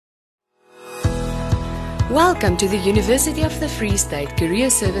Welcome to the University of the Free State Career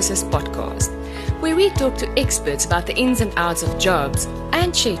Services podcast, where we talk to experts about the ins and outs of jobs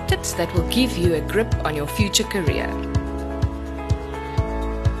and share tips that will give you a grip on your future career.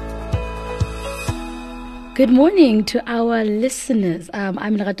 Good morning to our listeners.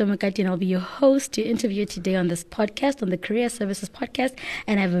 I'm Lerato Makati and I'll be your host, your interviewer today on this podcast, on the Career Services podcast.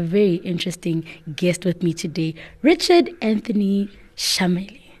 And I have a very interesting guest with me today, Richard Anthony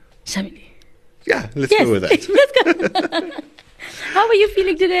Chemaly. Yeah, let's go with that. Let's go. How are you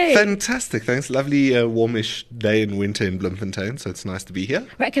feeling today? Fantastic, thanks. Lovely warmish day in winter in Bloemfontein, so it's nice to be here.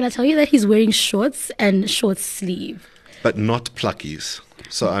 Right, can I tell you that he's wearing shorts and short sleeve? But not pluckies.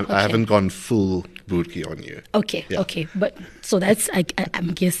 So I haven't gone full burki on you. Okay. But so that's,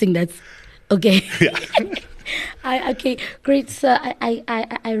 I'm guessing that's okay. Yeah. Okay, great, sir.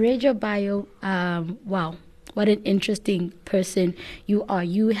 I read your bio. Wow. What an interesting person you are.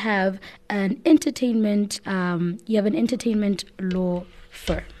 You have an entertainment law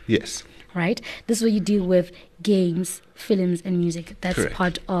firm. Yes. Right? This is where you deal with games, films, and music. That's Correct.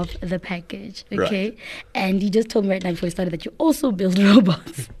 part of the package. Okay? Right. And you just told me right now before we started that you also build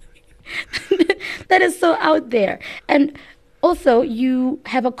robots. That is so out there. And also, you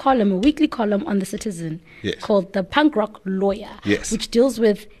have a weekly column on The Citizen, yes, called The Punk Rock Lawyer, yes, which deals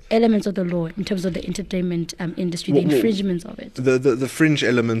with elements of the law in terms of the entertainment industry, the infringements of it. The fringe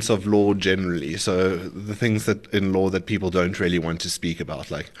elements of law generally, so the things that in law that people don't really want to speak about,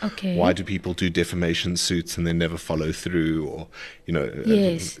 like why do people do defamation suits and then never follow through, or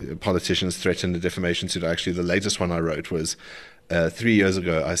Yes. Politicians threaten a defamation suit. Actually, the latest one I wrote was 3 years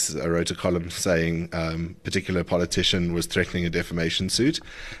ago. I wrote a column saying particular politician was threatening a defamation suit,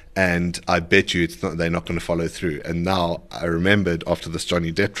 and I bet you they're not going to follow through. And now I remembered after this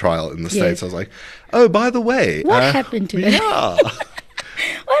Johnny Depp trial in the States, I was like, oh, by the way. What happened to that? Yeah.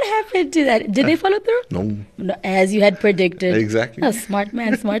 What happened to that? Did they follow through? No. As you had predicted. Exactly. Oh, smart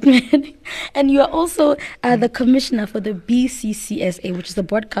man. And you are also the commissioner for the BCCSA, which is the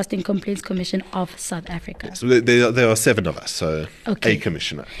Broadcasting Complaints Commission of South Africa. So there are 7 of us, so a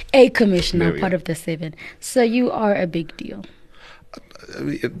commissioner. A commissioner, part of the 7. So you are a big deal.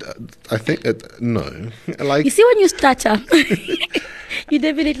 I think no. You see, when you stutter, you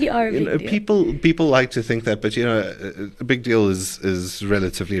definitely are a big deal. People like to think that, but a big deal is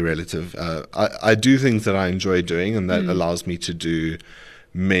relatively relative. I do things that I enjoy doing, and that allows me to do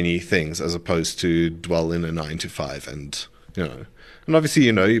many things as opposed to dwell in a 9 to 5. And and obviously,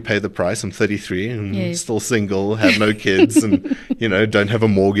 you pay the price. I'm 33 and still single, have no kids, and don't have a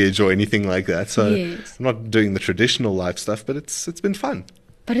mortgage or anything like that. So I'm not doing the traditional life stuff, but it's been fun.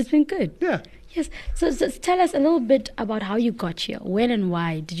 But it's been good. Yeah. Yes. So tell us a little bit about how you got here. When and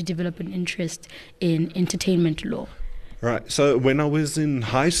why did you develop an interest in entertainment law? Right. So when I was in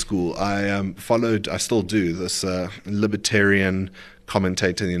high school, I still do, this libertarian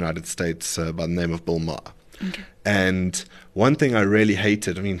commentator in the United States by the name of Bill Maher. Okay. And one thing I really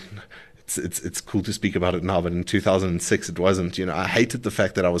hated, it's cool to speak about it now, but in 2006 it wasn't. I hated the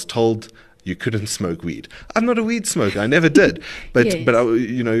fact that I was told you couldn't smoke weed. I'm not a weed smoker. I never did. But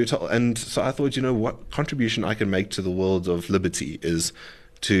and so I thought, what contribution I can make to the world of liberty is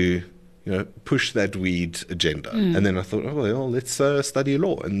to push that weed agenda. And then I thought, let's study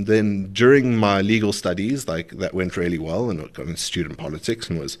law. And then during my legal studies, that went really well, and I got into student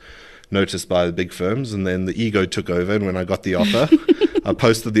politics and was noticed by the big firms, and then the ego took over, and when I got the offer, I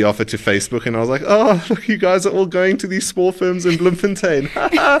posted the offer to Facebook, and I was like, oh, look, you guys are all going to these small firms in Bloemfontein.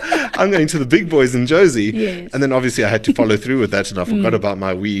 I'm going to the big boys in Josie. Yes. And then obviously I had to follow through with that, and I forgot about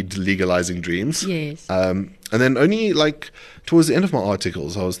my weed legalizing dreams. Yes. And then only towards the end of my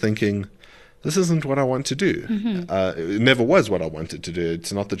articles, I was thinking, this isn't what I want to do. It never was what I wanted to do.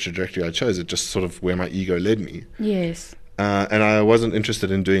 It's not the trajectory I chose. It just sort of where my ego led me. Yes. And I wasn't interested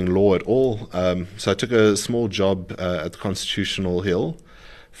in doing law at all. So I took a small job at the Constitutional Hill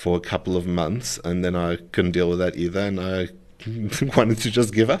for a couple of months, and then I couldn't deal with that either, and I wanted to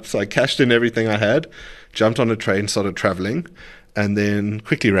just give up. So I cashed in everything I had, jumped on a train, started traveling, and then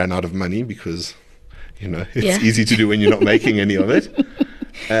quickly ran out of money because, it's easy to do when you're not making any of it.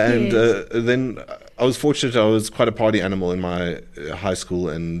 And then I was fortunate. I was quite a party animal in my high school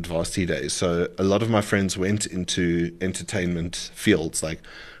and varsity days. So a lot of my friends went into entertainment fields like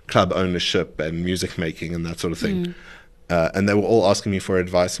club ownership and music making and that sort of thing. And they were all asking me for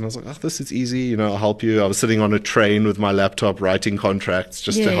advice. And I was like, this is easy. I'll help you. I was sitting on a train with my laptop writing contracts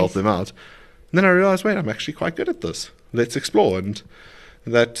just to help them out. And then I realized, wait, I'm actually quite good at this. Let's explore. And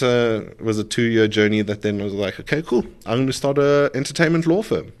that was a 2-year journey that then was like, okay, cool. I'm going to start an entertainment law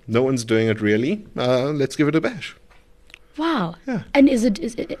firm. No one's doing it really. Let's give it a bash. Wow. Yeah. And is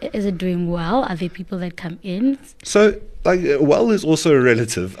it doing well? Are there people that come in? So, like, well is also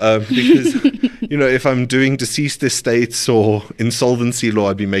relative because, if I'm doing deceased estates or insolvency law,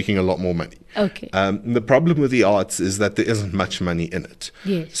 I'd be making a lot more money. Okay. The problem with the arts is that there isn't much money in it.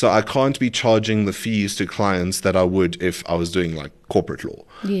 Yes. So I can't be charging the fees to clients that I would if I was doing like corporate law.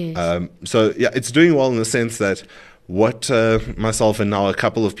 Yes. So yeah, it's doing well in the sense that what myself and now a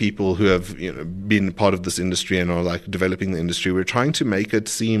couple of people who have been part of this industry and are like developing the industry, we're trying to make it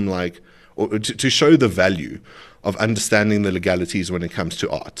seem like, or to show the value of understanding the legalities when it comes to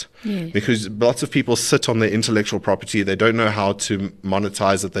art. Yes. Because lots of people sit on their intellectual property, they don't know how to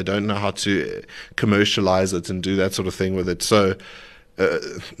monetize it, they don't know how to commercialize it and do that sort of thing with it. So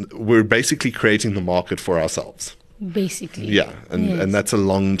we're basically creating the market for ourselves. Basically. Yeah, and that's a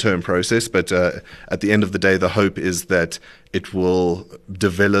long-term process, but at the end of the day, the hope is that it will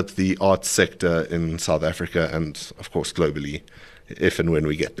develop the arts sector in South Africa and, of course, globally, if and when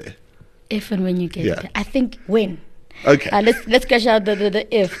we get there. If and when you get there. I think when. Okay. Let's cash out the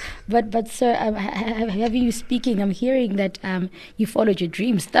if. But sir, having you speaking, I'm hearing that you followed your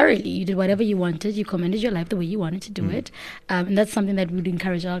dreams thoroughly. You did whatever you wanted. You commanded your life the way you wanted to do it. And that's something that we would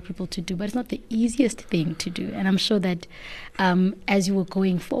encourage a lot of people to do. But it's not the easiest thing to do. And I'm sure that as you were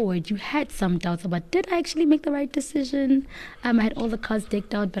going forward, you had some doubts about, did I actually make the right decision? I had all the cards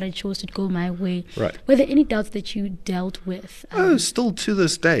decked out, but I chose to go my way. Right. Were there any doubts that you dealt with? Still to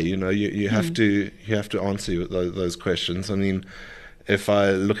this day, you have to answer those questions. I mean, if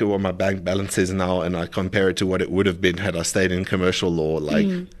I look at what my bank balance is now and I compare it to what it would have been had I stayed in commercial law, like,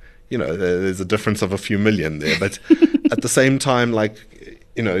 there's a difference of a few million there. But at the same time, like,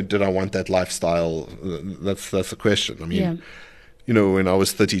 did I want that lifestyle? That's the question. I mean, when I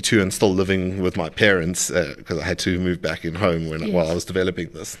was 32 and still living with my parents, because I had to move back in home while I was developing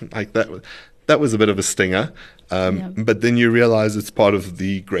this, like that was a bit of a stinger. But then you realize it's part of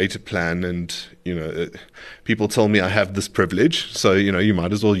the greater plan, and people tell me I have this privilege, so you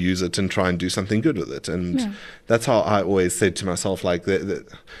might as well use it and try and do something good with it. And that's how I always said to myself, like, there's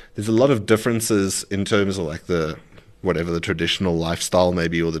a lot of differences in terms of like the traditional lifestyle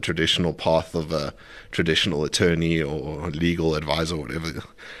maybe, or the traditional path of a traditional attorney or legal advisor, or whatever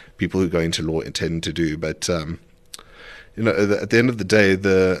people who go into law intend to do. But at the end of the day,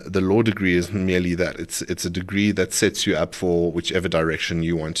 the law degree is merely that. It's a degree that sets you up for whichever direction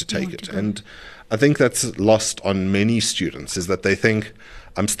you want to take it. And I think that's lost on many students, is that they think,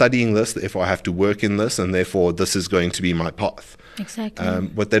 I'm studying this, therefore I have to work in this, and therefore this is going to be my path. Exactly.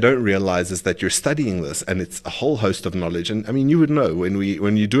 What they don't realize is that you're studying this, and it's a whole host of knowledge. And I mean, you would know when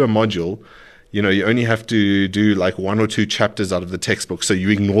you do a module, you only have to do like 1 or 2 chapters out of the textbook, so you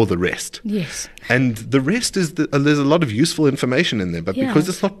ignore the rest. Yes. And the rest is there's a lot of useful information in there, but because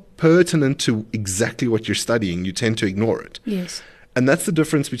it's not pertinent to exactly what you're studying, you tend to ignore it. Yes. And that's the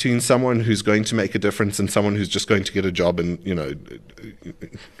difference between someone who's going to make a difference and someone who's just going to get a job and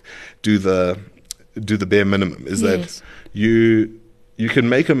do the bare minimum. Is that you can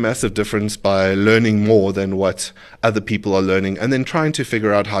make a massive difference by learning more than what other people are learning, and then trying to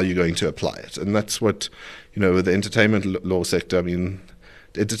figure out how you're going to apply it. And that's what, with the entertainment law sector, I mean,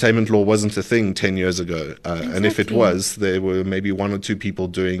 entertainment law wasn't a thing 10 years ago. And if it was, there were maybe 1 or 2 people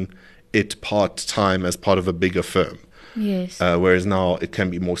doing it part-time as part of a bigger firm. Yes. Whereas now it can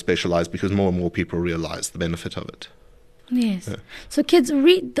be more specialized because more and more people realize the benefit of it. Yes. Yeah. So kids,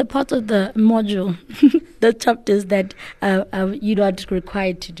 read the part of the module, the chapters that you're not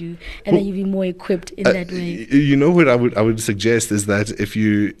required to do, and then you'll be more equipped in that way. What I would suggest is that if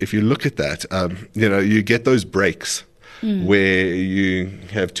you look at that, you get those breaks where you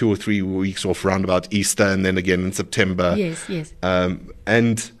have 2 or 3 weeks off round about Easter, and then again in September. Yes, yes.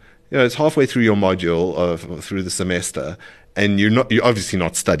 And it's halfway through your module through the semester. And you're obviously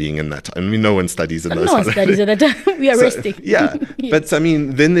not studying in that time. I mean, no one studies in those times. No one studies in that time. We are resting. Yeah. Yes. But I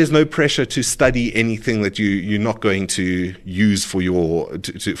mean, then there's no pressure to study anything that you're not going to use for your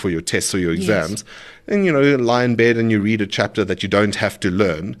for your tests or your exams. Yes. And lie in bed and you read a chapter that you don't have to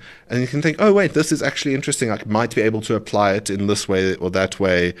learn, and you can think, oh wait, this is actually interesting. I might be able to apply it in this way or that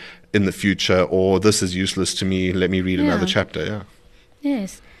way in the future, or this is useless to me. Let me read another chapter. Yeah.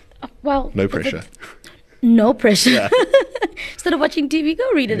 Yes. Well. No pressure. No pressure. Yeah. Instead of watching TV,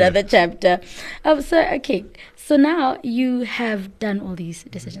 go read another chapter. So now you have done all these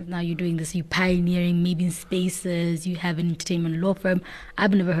decisions. Now you're doing this. You're pioneering maybe in spaces. You have an entertainment law firm.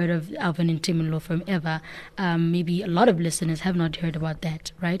 I've never heard of an entertainment law firm ever. Maybe a lot of listeners have not heard about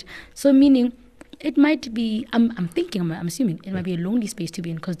that, right? So meaning it might be, I'm assuming it might be a lonely space to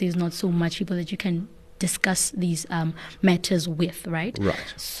be in because there's not so much people that you can discuss these matters with, right?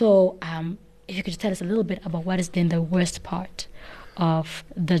 Right. So if you could just tell us a little bit about what is then the worst part of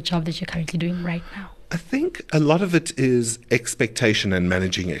the job that you're currently doing right now. I think a lot of it is expectation and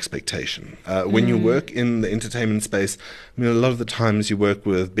managing expectation. When you work in the entertainment space, I mean, a lot of the times you work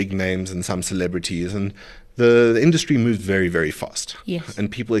with big names and some celebrities, and the industry moves very, very fast. Yes. And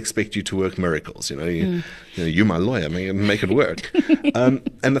people expect you to work miracles. You're my lawyer, make it work. And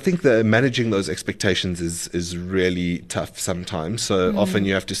I think that managing those expectations is really tough sometimes. So often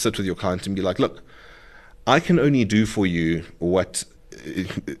you have to sit with your client and be like, look, I can only do for you what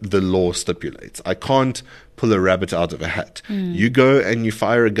the law stipulates. I can't pull a rabbit out of a hat. You go and you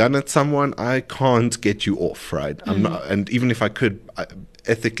fire a gun at someone, I can't get you off, right? I'm not, and even if I could,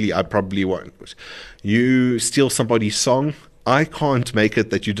 ethically, I probably won't. You steal somebody's song, I can't make it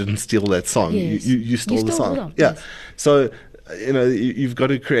that you didn't steal that song. Yes. You stole the song. Yeah. Yes. So you've got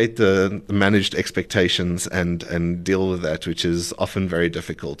to create the managed expectations and deal with that, which is often very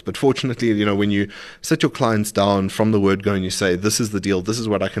difficult. But fortunately, when you sit your clients down from the word go and you say, this is the deal, this is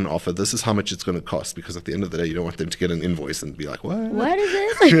what I can offer, this is how much it's going to cost, because at the end of the day, you don't want them to get an invoice and be like, what is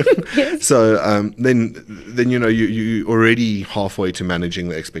this? Yes. So then you already halfway to managing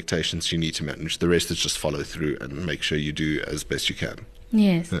the expectations you need to manage. The rest is just follow through and make sure you do as best you can.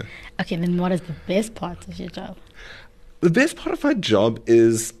 Yes. Yeah. Okay, then what is the best part of your job? The best part of my job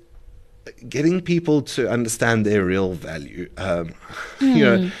is getting people to understand their real value.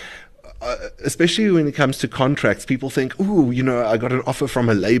 Especially when it comes to contracts, people think, I got an offer from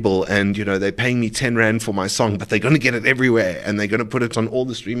a label and, they're paying me 10 Rand for my song, but they're going to get it everywhere and they're going to put it on all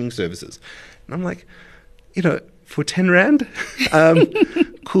the streaming services. And I'm like, for 10 Rand,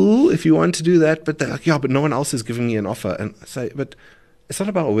 cool if you want to do that. But they're like, yeah, but no one else is giving me an offer. And I say, but it's not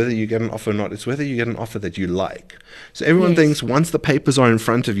about whether you get an offer or not. It's whether you get an offer that you like. So everyone thinks once the papers are in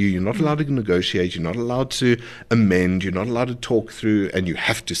front of you, you're not allowed to negotiate, you're not allowed to amend, you're not allowed to talk through, and you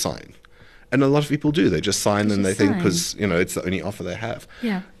have to sign. And a lot of people do. They just sign and they think because, it's the only offer they have.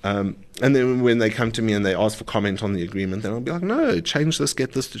 Yeah. And then when they come to me and they ask for comment on the agreement, then I'll be like, no, change this,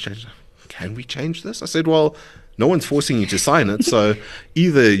 get this to change. Can we change this? I said, well, no one's forcing you to sign it, so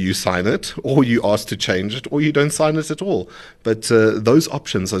either you sign it, or you ask to change it, or you don't sign it at all. But those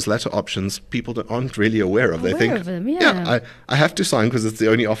latter options, people aren't really aware of. They think, of them, yeah. I have to sign because it's the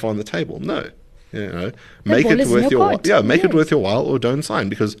only offer on the table. No, make it worth your while. Yeah, make it worth your while, or don't sign,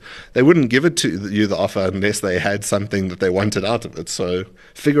 because they wouldn't give it to you, the offer, unless they had something that they wanted out of it. So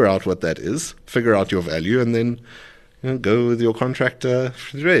figure out what that is, figure out your value, and then go with your contractor.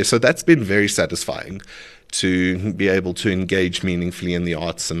 So that's been very satisfying, to be able to engage meaningfully in the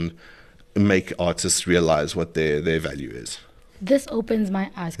arts and make artists realize what their value is. This opens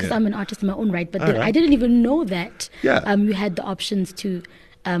my eyes, because I'm an artist in my own right, but Right. I didn't even know that Yeah. you had the options to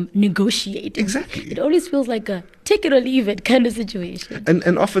negotiate. Exactly. It always feels like a take it or leave it kind of situation.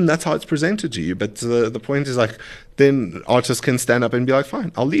 And often that's how it's presented to you. But the point is, like, then artists can stand up and be like,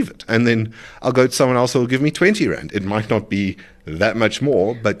 fine, I'll leave it. And then I'll go to someone else who will give me 20 Rand. It might not be that much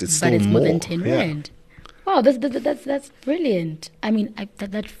more, but it's still more more. than 10 Rand. Wow, that's brilliant. I mean,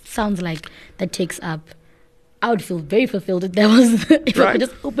 that sounds like that takes up. I would feel very fulfilled if that was if I Right. could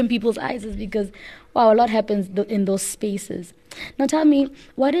just open people's eyes, is because wow, a lot happens in those spaces. Now, tell me,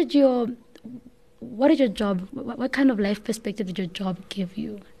 what did your job? What kind of life perspective did your job give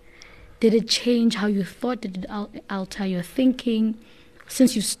you? Did it change how you thought? Did it alter your thinking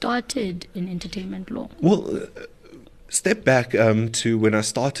since you started in entertainment law? Well, step back to when I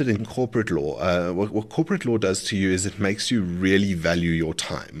started in corporate law. What corporate law does to you is it makes you really value your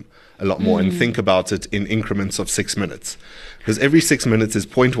time a lot more and think about it in increments of 6 minutes. Because every 6 minutes is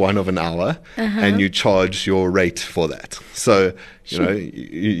 0.1 of an hour, and you charge your rate for that. So,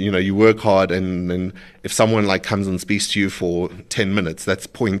 you work hard, and then if someone like comes and speaks to you for 10 minutes, that's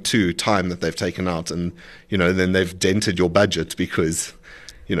 0.2 time that they've taken out, and then they've dented your budget, because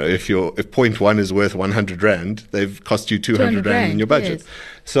if 0.1 is worth 100 Rand, they've cost you 200 Rand in your budget. Yes.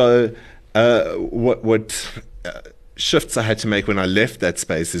 So what shifts I had to make when I left that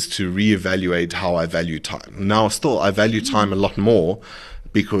space is to reevaluate how I value time. Now, still, I value time a lot more,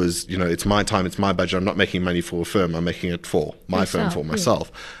 because it's my time, it's my budget. I'm not making money for a firm. I'm making it for my firm, for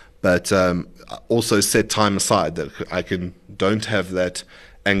myself. But also set time aside that I don't have that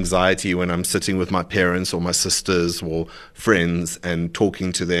anxiety when I'm sitting with my parents or my sisters or friends and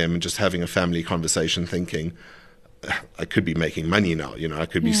talking to them and just having a family conversation, thinking, I could be making money now, I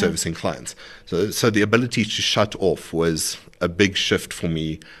could be servicing clients. So the ability to shut off was a big shift for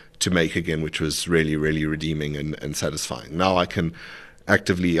me to make again, which was really, really redeeming and satisfying. Now I can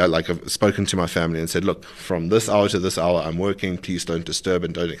actively, I've spoken to my family and said, look, from this hour to this hour, I'm working. Please don't disturb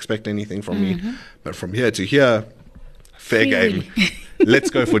and don't expect anything from me. But from here to here, fair game.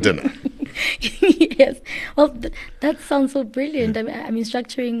 Let's go for dinner. Yes. Well, that sounds so brilliant. I mean,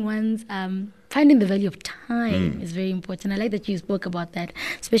 structuring one's finding the value of time is very important. I like that you spoke about that,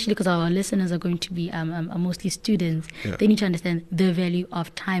 especially because our listeners are going to be are mostly students. Yeah. They need to understand the value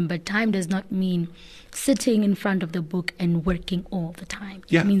of time, but time does not mean sitting in front of the book and working all the time.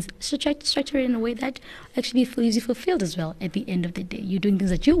 Yeah. It means structure it in a way that actually feels you fulfilled as well at the end of the day. You're doing things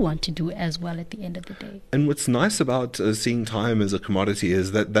that you want to do as well at the end of the day. And what's nice about seeing time as a commodity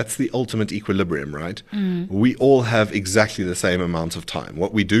is that that's the ultimate equilibrium, right? We all have exactly the same amount of time.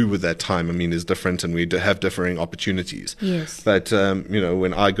 What we do with that time, I mean, is different, and we have differing opportunities. Yes. But,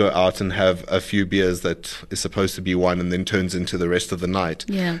 when I go out and have a few beers that is supposed to be one and then turns into the rest of the night,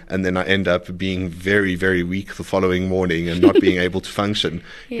 Yeah. and then I end up being very, very weak the following morning and not being able to function,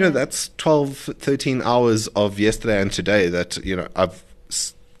 Yeah. that's 12, 13 hours of yesterday and today that, I've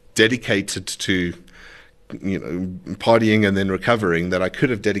dedicated to partying and then recovering that I could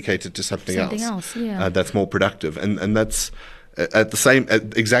have dedicated to something else. Yeah. That's more productive, and that's at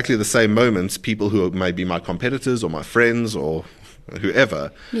exactly the same moments. People who may be my competitors or my friends or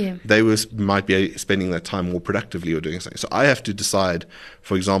whoever, Yeah. they might be spending that time more productively or doing something. So I have to decide.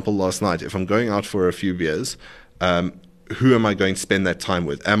 For example, last night, if I'm going out for a few beers, who am I going to spend that time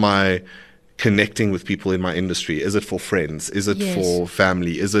with? Am I connecting with people in my industry? Is it for friends? Is it Yes. for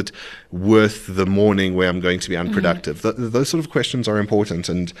family? Is it worth the morning where I'm going to be unproductive? Those sort of questions are important,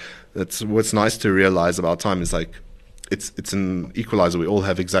 and that's what's nice to realize about time is like it's an equalizer. We all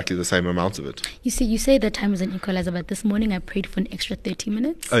have exactly the same amount of it. You see, you say that time is an equalizer, but this morning I prayed for an extra 30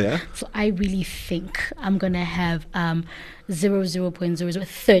 minutes. Oh, yeah? So I really think I'm going to have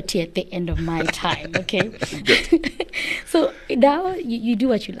 0.0030 at the end of my time, okay? So now you do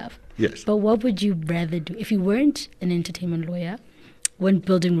what you love. Yes. But what would you rather do? If you weren't an entertainment lawyer, weren't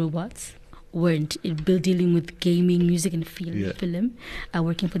building robots, weren't dealing with gaming, music and film,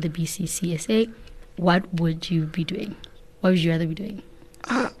 working for the BCCSA, what would you be doing? What would you rather be doing?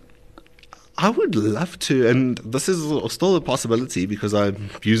 I would love to, and this is still a possibility because I'm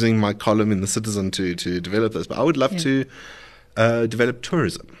using my column in The Citizen to develop this, but I would love to develop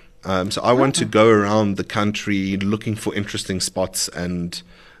tourism. So I want to go around the country looking for interesting spots and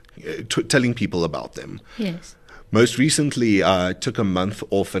telling people about them. Yes. Most recently, I took a month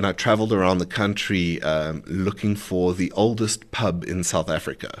off and I traveled around the country looking for the oldest pub in South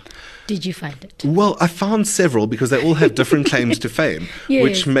Africa. Did you find it? Well, I found several because they all have different claims to fame, Yes.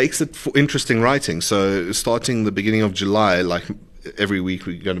 which makes it for interesting writing. So starting the beginning of July, like every week,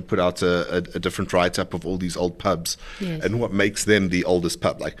 we're going to put out a different write-up of all these old pubs Yes. and what makes them the oldest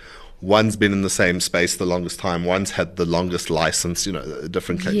pub. Like one's been in the same space the longest time, one's had the longest license,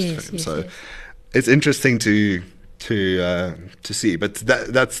 different claims to fame. So it's interesting to see, but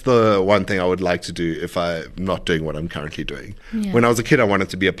that's the one thing I would like to do if I'm not doing what I'm currently doing. Yeah. When I was a kid, I wanted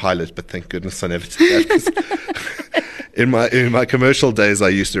to be a pilot, but thank goodness I never did that. 'Cause in my commercial days, I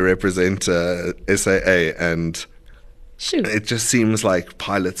used to represent SAA, and Shoot. it just seems like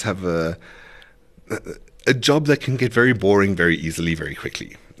pilots have a job that can get very boring very easily, very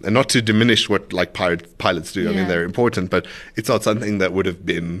quickly. And not to diminish what like pilots do. I mean, Yeah. they're important, but it's not something that would have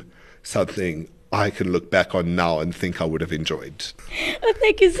been something I can look back on now and think I would have enjoyed. Well,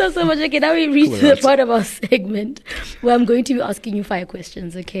 thank you so much. Okay, now we reach the part of our segment where I'm going to be asking you 5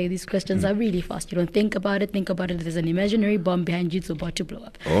 questions. Okay, these questions are really fast. You don't think about it. There's an imaginary bomb behind you. It's about to blow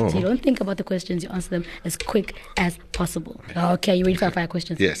up. Oh. So you don't think about the questions. You answer them as quick as possible. Okay, you ready for our 5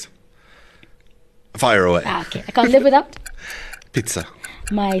 questions? Yes. Fire away. Okay, I can't live without. Pizza.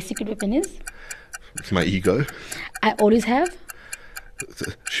 My secret weapon is It's my ego. I always have.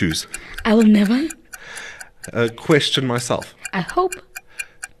 Shoes. I will never. Question myself. I hope.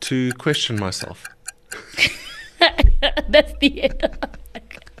 To question myself. That's the end.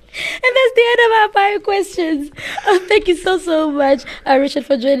 And that's the end of our 5 questions. Thank you so much, Richard,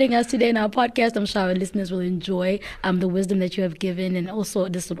 for joining us today in our podcast. I'm sure our listeners will enjoy the wisdom that you have given, and also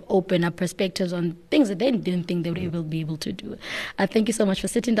this would open up perspectives on things that they didn't think they would be able to do. Thank you so much for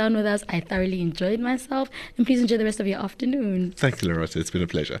sitting down with us. I thoroughly enjoyed myself, and please enjoy the rest of your afternoon. Thank you, Loretta. It's been a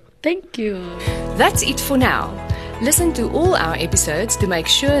pleasure. Thank you. That's it for now. Listen to all our episodes to make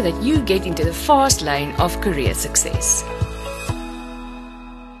sure that you get into the fast lane of career success.